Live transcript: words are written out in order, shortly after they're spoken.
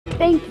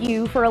Thank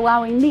you for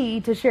allowing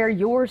me to share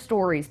your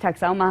stories,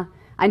 Texoma.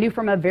 I knew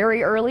from a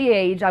very early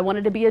age I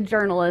wanted to be a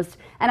journalist,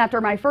 and after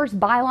my first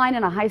byline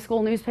in a high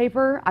school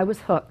newspaper, I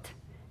was hooked.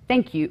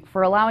 Thank you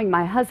for allowing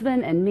my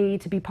husband and me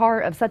to be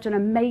part of such an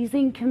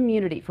amazing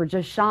community for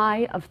just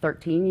shy of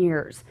 13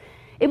 years.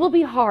 It will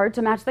be hard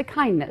to match the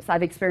kindness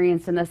I've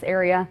experienced in this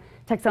area.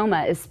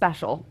 Texoma is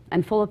special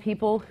and full of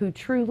people who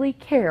truly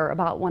care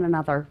about one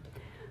another.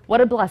 What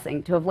a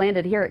blessing to have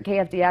landed here at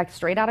KFDX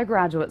straight out of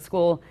graduate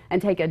school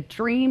and take a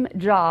dream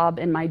job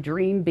in my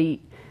dream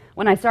beat.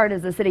 When I started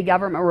as a city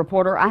government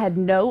reporter, I had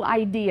no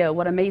idea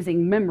what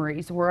amazing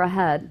memories were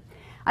ahead.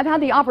 I've had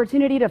the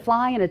opportunity to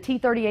fly in a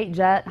T-38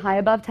 jet high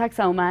above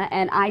Texoma,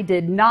 and I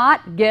did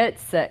not get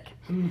sick.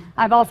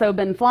 I've also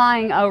been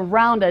flying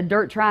around a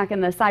dirt track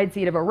in the side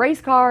seat of a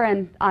race car,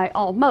 and I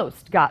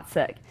almost got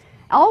sick.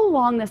 All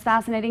along this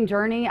fascinating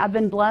journey, I've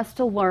been blessed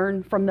to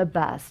learn from the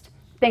best.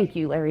 Thank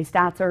you, Larry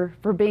Statzer,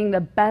 for being the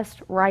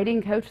best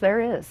writing coach there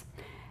is,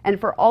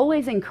 and for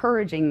always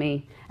encouraging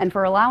me, and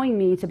for allowing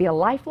me to be a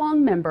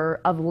lifelong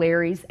member of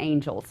Larry's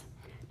Angels.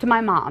 To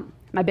my mom,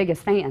 my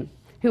biggest fan,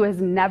 who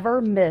has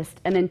never missed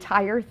an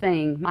entire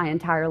thing my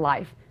entire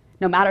life.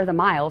 No matter the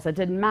miles, it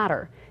didn't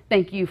matter.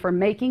 Thank you for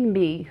making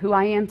me who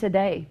I am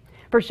today,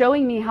 for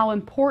showing me how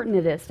important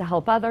it is to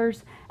help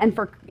others, and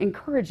for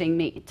encouraging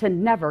me to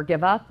never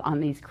give up on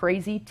these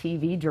crazy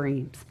TV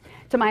dreams.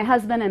 To my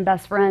husband and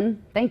best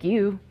friend, thank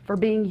you for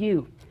being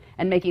you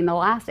and making the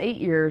last 8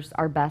 years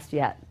our best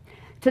yet.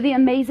 To the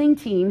amazing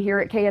team here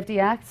at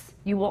KFDX,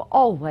 you will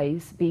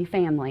always be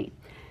family.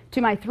 To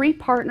my 3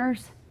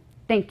 partners,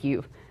 thank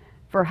you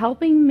for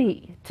helping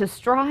me to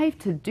strive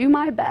to do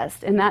my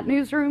best in that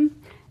newsroom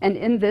and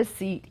in this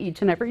seat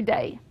each and every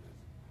day.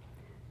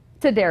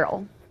 To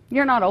Daryl,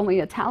 you're not only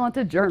a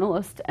talented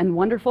journalist and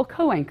wonderful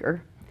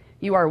co-anchor,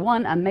 you are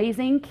one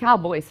amazing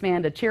Cowboys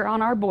fan to cheer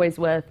on our boys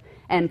with,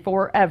 and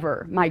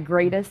forever my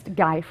greatest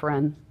guy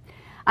friend.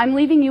 I'm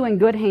leaving you in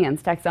good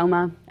hands,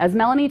 Texoma, as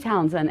Melanie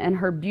Townsend and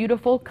her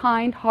beautiful,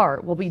 kind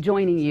heart will be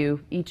joining you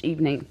each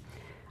evening.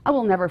 I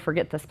will never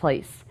forget this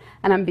place,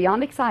 and I'm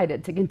beyond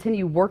excited to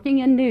continue working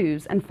in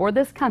news and for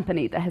this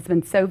company that has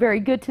been so very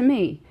good to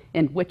me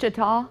in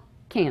Wichita,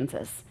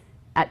 Kansas,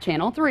 at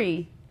Channel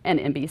 3 and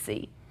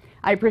NBC.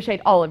 I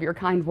appreciate all of your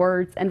kind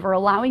words and for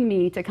allowing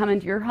me to come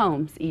into your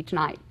homes each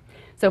night.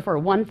 So for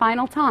one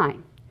final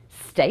time,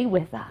 stay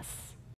with us.